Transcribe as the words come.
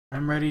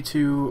I'm ready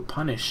to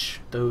punish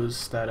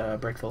those that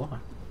break the law.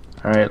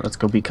 Alright, let's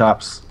go be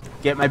cops.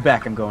 Get my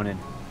back, I'm going in.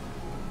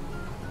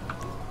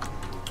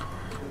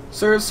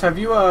 Sirs, have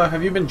you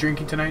been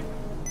drinking tonight?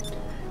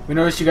 We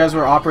noticed you guys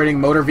were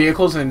operating motor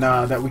vehicles and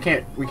that we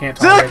can't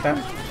tolerate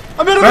that.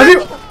 I'm in a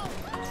Matthew!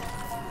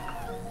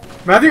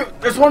 Matthew,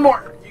 there's one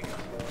more!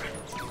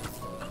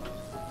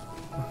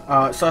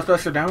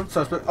 Suspects are down.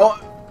 Suspect. Oh!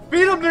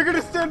 Beat them, they're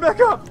gonna stand back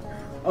up!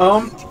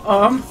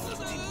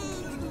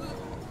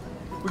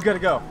 We gotta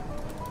go.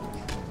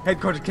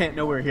 Headquarters can't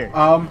know we're here.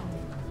 I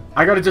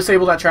gotta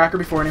disable that tracker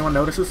before anyone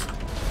notices.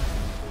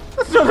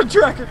 That's not a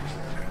tracker!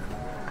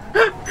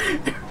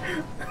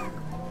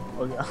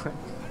 Oh god.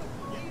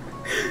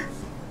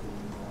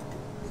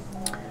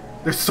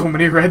 There's so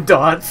many red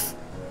dots.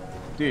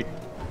 Dude,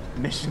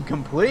 mission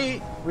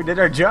complete. We did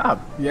our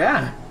job.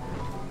 Yeah.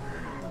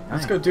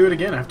 Let's go do it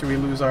again after we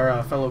lose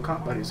our fellow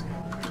cop buddies.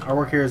 Our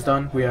work here is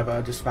done. We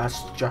have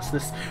dispatched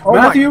justice. Oh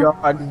Matthew,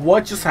 my God.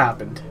 what just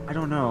happened? I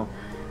don't know.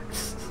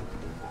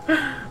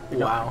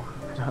 Wow.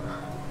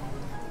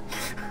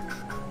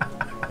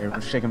 Here,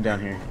 let's shake him down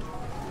here.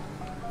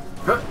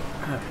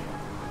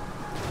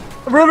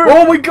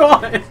 Oh my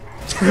god!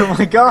 Oh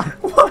my god!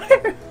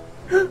 What?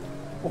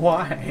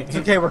 Why? It's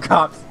okay, we're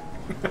cops.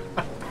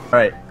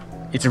 Alright,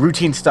 it's a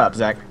routine stop,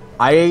 Zach.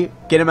 I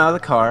get him out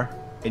of the car,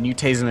 and you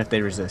tase them if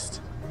they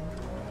resist.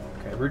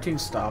 Okay, routine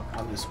stop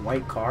on this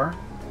white car.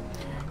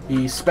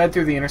 He sped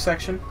through the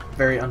intersection,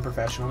 very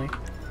unprofessionally.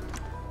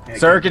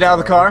 Sir, get out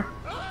of the car.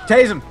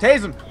 Tase him,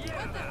 tase him.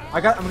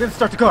 I'm gonna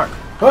start the car.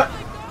 What?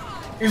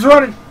 He's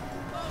running.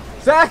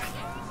 Zach!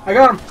 I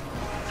got him.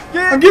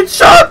 Get I'm getting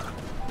shot!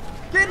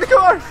 in the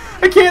car!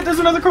 I can't, there's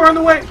another car on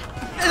the way. It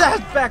has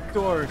back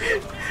doors.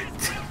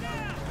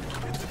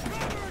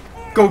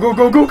 Go, go,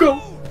 go, go, go!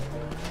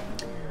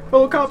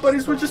 Fellow cop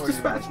buddies, we're just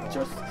dispatching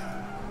justice.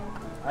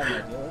 I have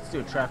an idea. Let's do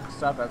a traffic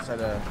stop outside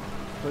a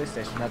police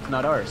station. That's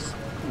not ours.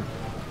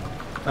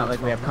 Not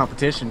like we have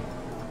competition.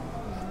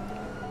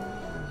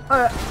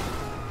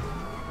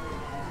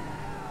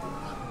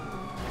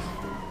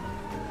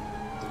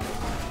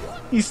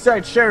 East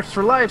Side Sheriffs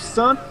for life,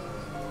 son.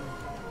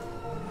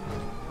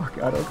 Oh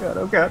god, oh god,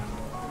 oh god.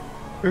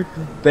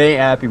 They ain't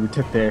happy we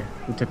took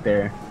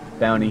their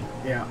bounty.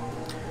 Yeah.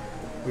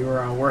 We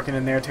were working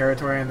in their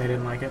territory and they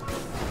didn't like it.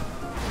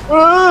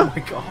 Ah! Oh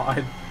my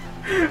god.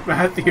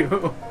 Matthew,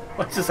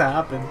 what just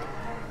happened?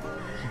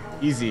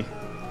 Easy.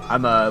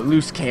 I'm a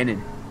loose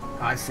cannon.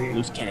 I see.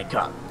 Loose cannon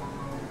cop.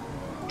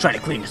 Trying to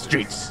clean the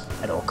streets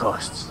at all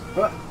costs.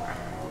 What?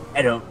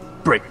 I don't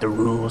break the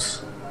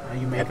rules. How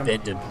you I make them?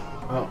 bend them.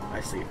 Oh,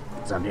 I see.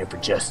 'Cause I'm here for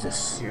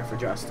justice. Here for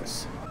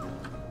justice.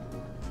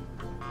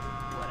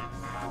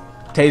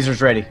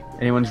 Taser's ready.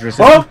 Anyone's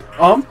resisting?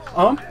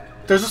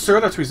 There's a sir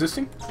that's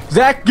resisting.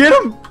 Zach, get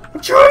him! I'm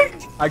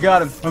trying! I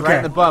got him. Okay. Right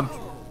in the bum.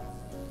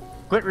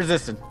 Quit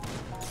resisting.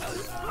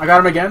 I got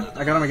him again.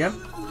 I got him again.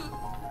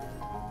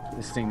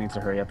 This thing needs to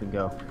hurry up and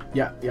go.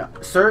 Yeah, yeah.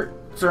 Sir,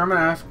 I'm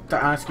gonna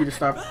ask you to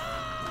stop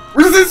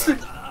resisting!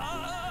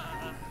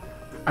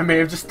 I may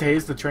have just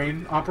tased the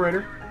train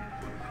operator.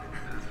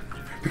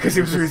 Because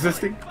he was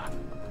resisting.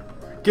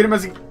 Get him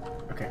as he...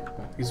 Okay,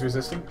 well, he's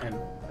resisting and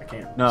I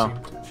can't. No.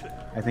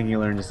 I think he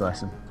learned his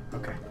lesson.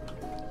 Okay.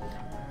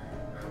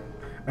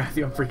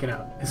 Matthew, I'm freaking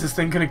out. Is this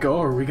thing gonna go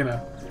or are we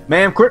gonna...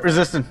 Ma'am, quit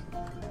resisting.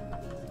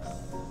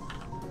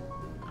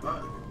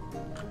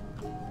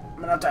 I'm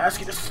gonna have to ask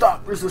you to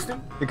stop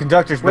resisting. The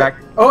conductor's back.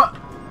 Oh!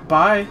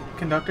 Bye,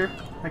 conductor,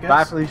 I guess.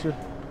 Bye, Felicia.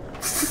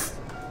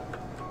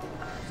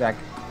 Zach.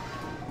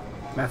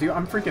 Matthew,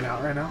 I'm freaking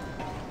out right now.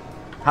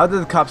 How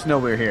did the cops know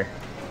we were here?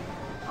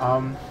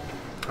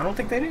 I don't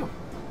think they do.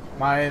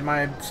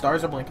 My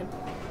stars are blinking.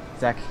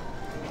 Zach,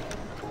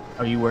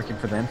 are you working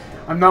for them?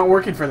 I'm not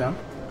working for them.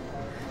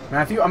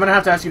 Matthew, I'm gonna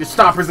have to ask you to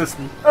stop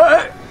resisting.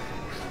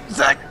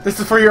 Zach! This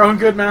is for your own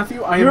good,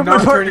 Matthew. I am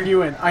not turning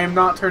you in. I am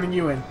not turning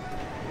you in.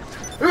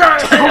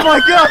 Oh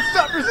my god,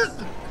 stop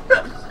resisting!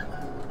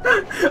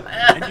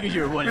 I knew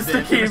you were one of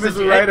them. Mr. Keeb is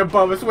right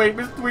above us. Wait,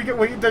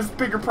 wait, there's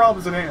bigger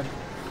problems at hand.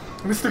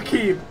 Mr.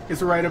 Keeb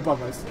is right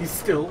above us. He's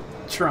still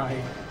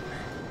trying.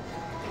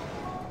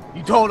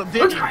 You told him,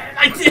 didn't you?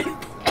 I did.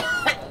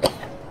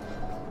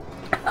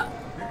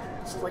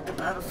 This is like the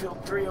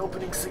Battlefield 3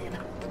 opening scene.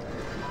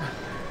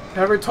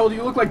 Never told you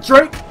you look like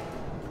Drake.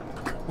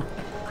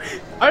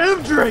 I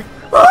am Drake!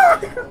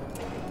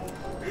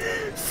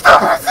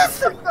 Stop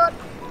resisting!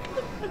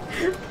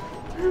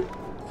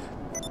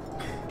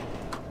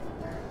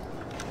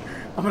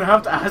 I'm gonna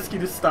have to ask you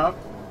to stop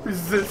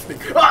resisting.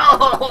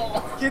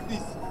 Get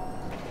these!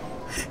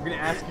 I'm gonna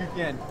ask you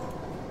again.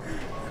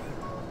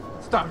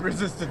 Stop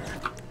resisting.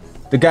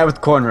 The guy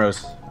with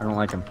cornrows. I don't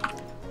like him.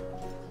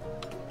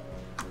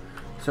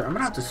 Sir, I'm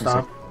gonna have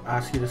to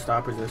ask you to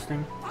stop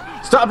resisting.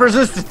 Stop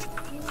resisting!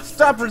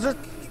 Stop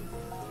resisting!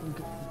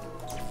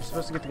 You're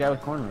supposed to get the guy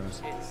with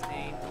cornrows.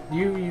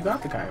 You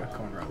got the guy with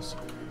cornrows.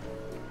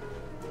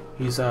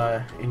 He's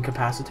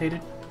incapacitated.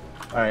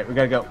 Alright, we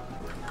gotta go.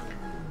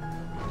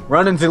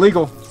 Running's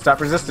illegal.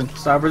 Stop resisting.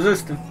 Stop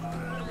resisting.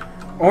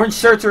 Orange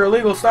shirts are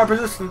illegal. Stop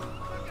resisting.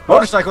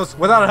 Motorcycles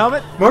without a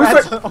helmet?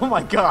 Motorcycle- Oh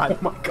my god.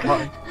 Oh my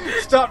god.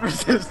 Stop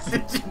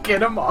resisting. Did you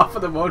get him off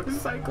of the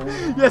motorcycle?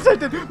 Yes, I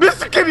did.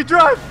 Mr. Kimmy,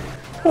 drive!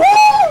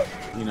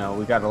 You know,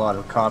 we got a lot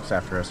of cops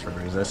after us for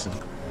resisting.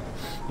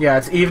 Yeah,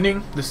 it's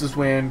evening. This is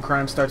when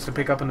crime starts to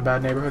pick up in the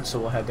bad neighborhood, so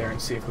we'll head there and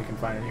see if we can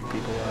find any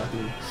people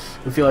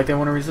who feel like they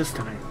want to resist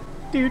tonight.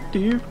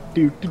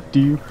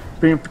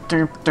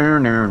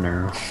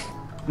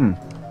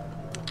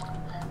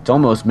 It's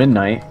almost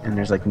midnight, and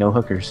there's like no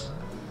hookers.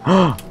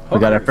 We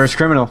got our first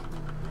criminal.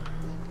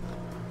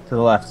 To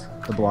the left,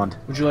 the blonde.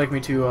 Would you like me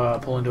to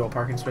pull into a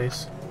parking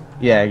space?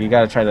 Yeah, you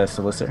gotta try to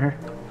solicit her.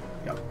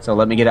 Yep. So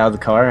let me get out of the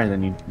car, and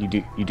then you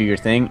do your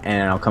thing,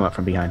 and I'll come up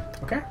from behind.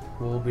 Okay.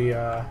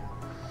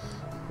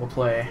 We'll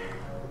play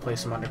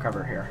some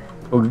undercover here.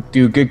 We'll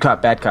do good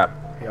cop, bad cop.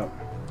 Yep.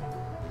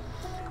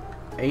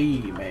 Hey,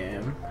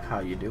 ma'am, how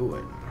you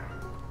doing?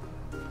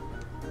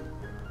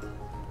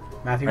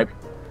 Matthew? Right.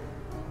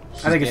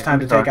 I think it's time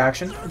to take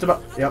action. It's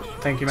about... Yep,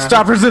 thank you, Matthew.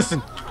 Stop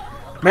resisting!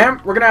 Ma'am,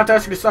 we're gonna have to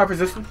ask you to stop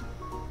resisting.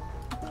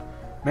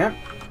 Ma'am,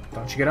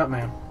 don't you get up,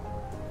 ma'am.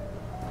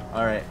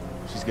 Alright,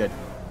 she's good.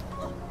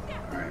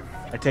 Alright.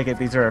 I take it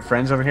these are our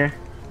friends over here?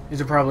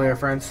 These are probably our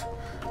friends.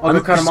 I'll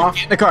go cut them off.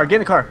 Get in the car, get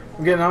in the car.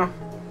 I'm getting on.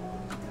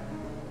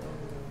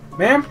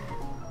 Ma'am?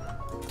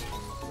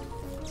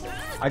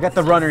 I got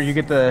the runner, you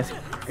get the...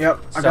 Yep,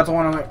 I got the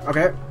one on my...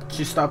 Okay,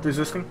 she stopped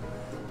resisting.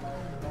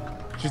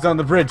 She's on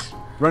the bridge.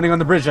 Running on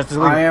the bridge, that's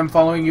illegal. I am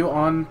following you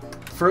on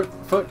foot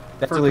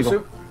That's for illegal.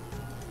 pursuit.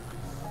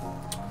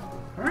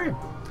 Alright.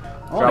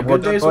 Oh, Job a well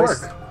good done, day's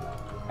boys. work.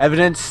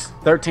 Evidence,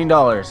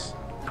 $13.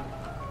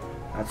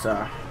 That's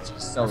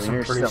Selling some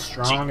your pretty stuff.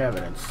 strong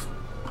evidence.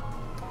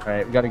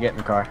 Alright, we gotta get in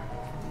the car.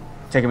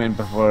 Take him in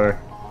before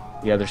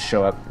the others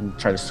show up and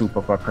try to swoop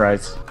up our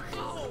prize.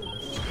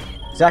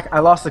 Zach, I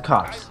lost the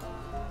cops.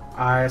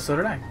 So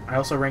did I. I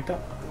also ranked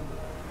up.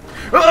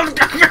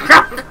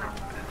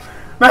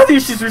 Matthew,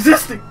 she's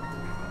resisting!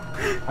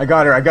 I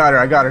got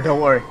her,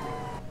 don't worry.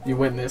 You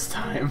win this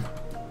time.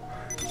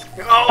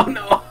 Oh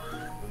no!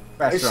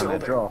 Faster on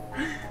that draw.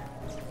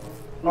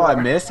 Oh, I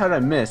missed? How did I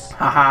miss?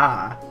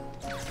 Haha.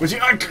 Would you...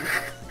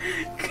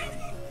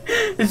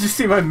 Did you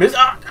see my miss?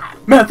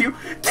 Matthew!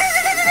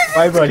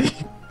 Bye, buddy.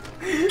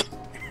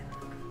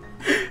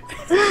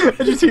 I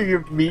just hear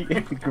your meat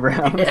hit the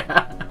ground.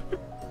 Yeah.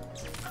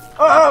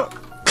 Oh!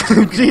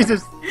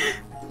 Jesus!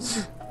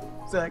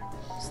 Zach,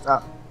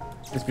 stop.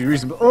 Let's be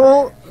reasonable.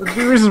 Oh! Let's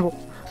be reasonable.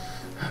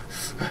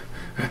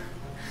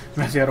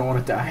 Matthew, I don't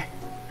want to die.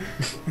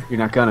 You're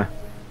not gonna.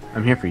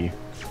 I'm here for you.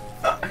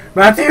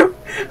 Matthew!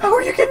 How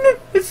are you getting it?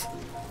 It's...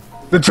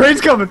 The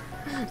train's coming!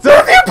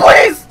 Matthew,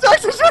 please!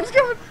 Zach, the train's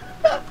coming!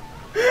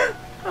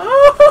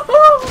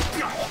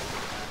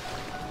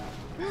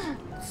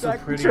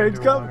 Zach, the train's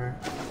coming!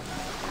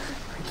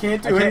 I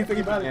can't do anything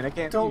about man, I it.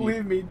 can't Don't leave.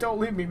 leave me. Don't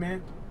leave me,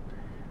 man.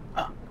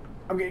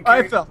 I'm getting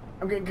carried. I fell.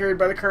 I'm getting carried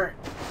by the current.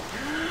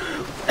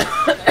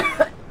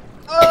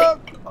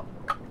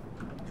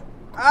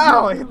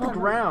 Ow! I hit the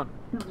ground.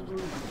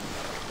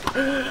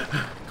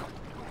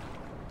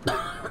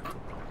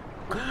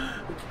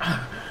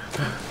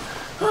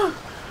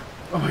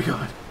 Oh my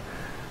god.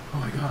 Oh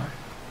my god.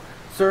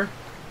 Sir,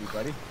 You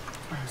buddy?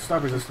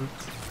 stop resisting.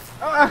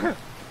 Ah!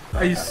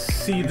 I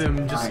see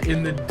them just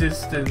in the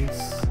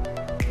distance.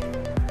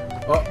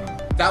 Oh,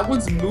 that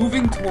one's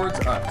moving towards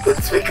us.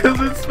 It's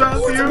because it's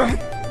Matthew.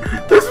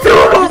 There's two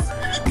of them!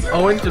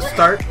 Owen, just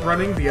start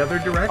running the other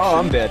direction. Oh,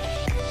 I'm dead.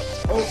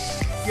 Oh,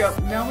 yeah,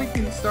 now we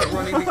can start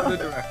running the other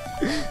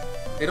direction.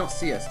 They don't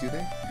see us, do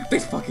they? They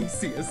fucking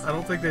see us. I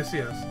don't think they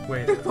see us.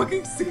 Wait. They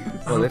fucking see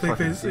us. I don't they think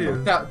they fucking see see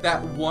us.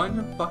 That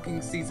one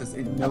fucking sees us.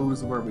 It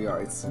knows where we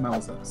are. It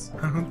smells us.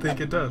 I don't think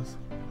it does.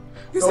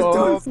 Yes, it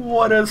does.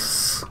 What a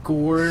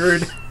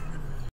squirt.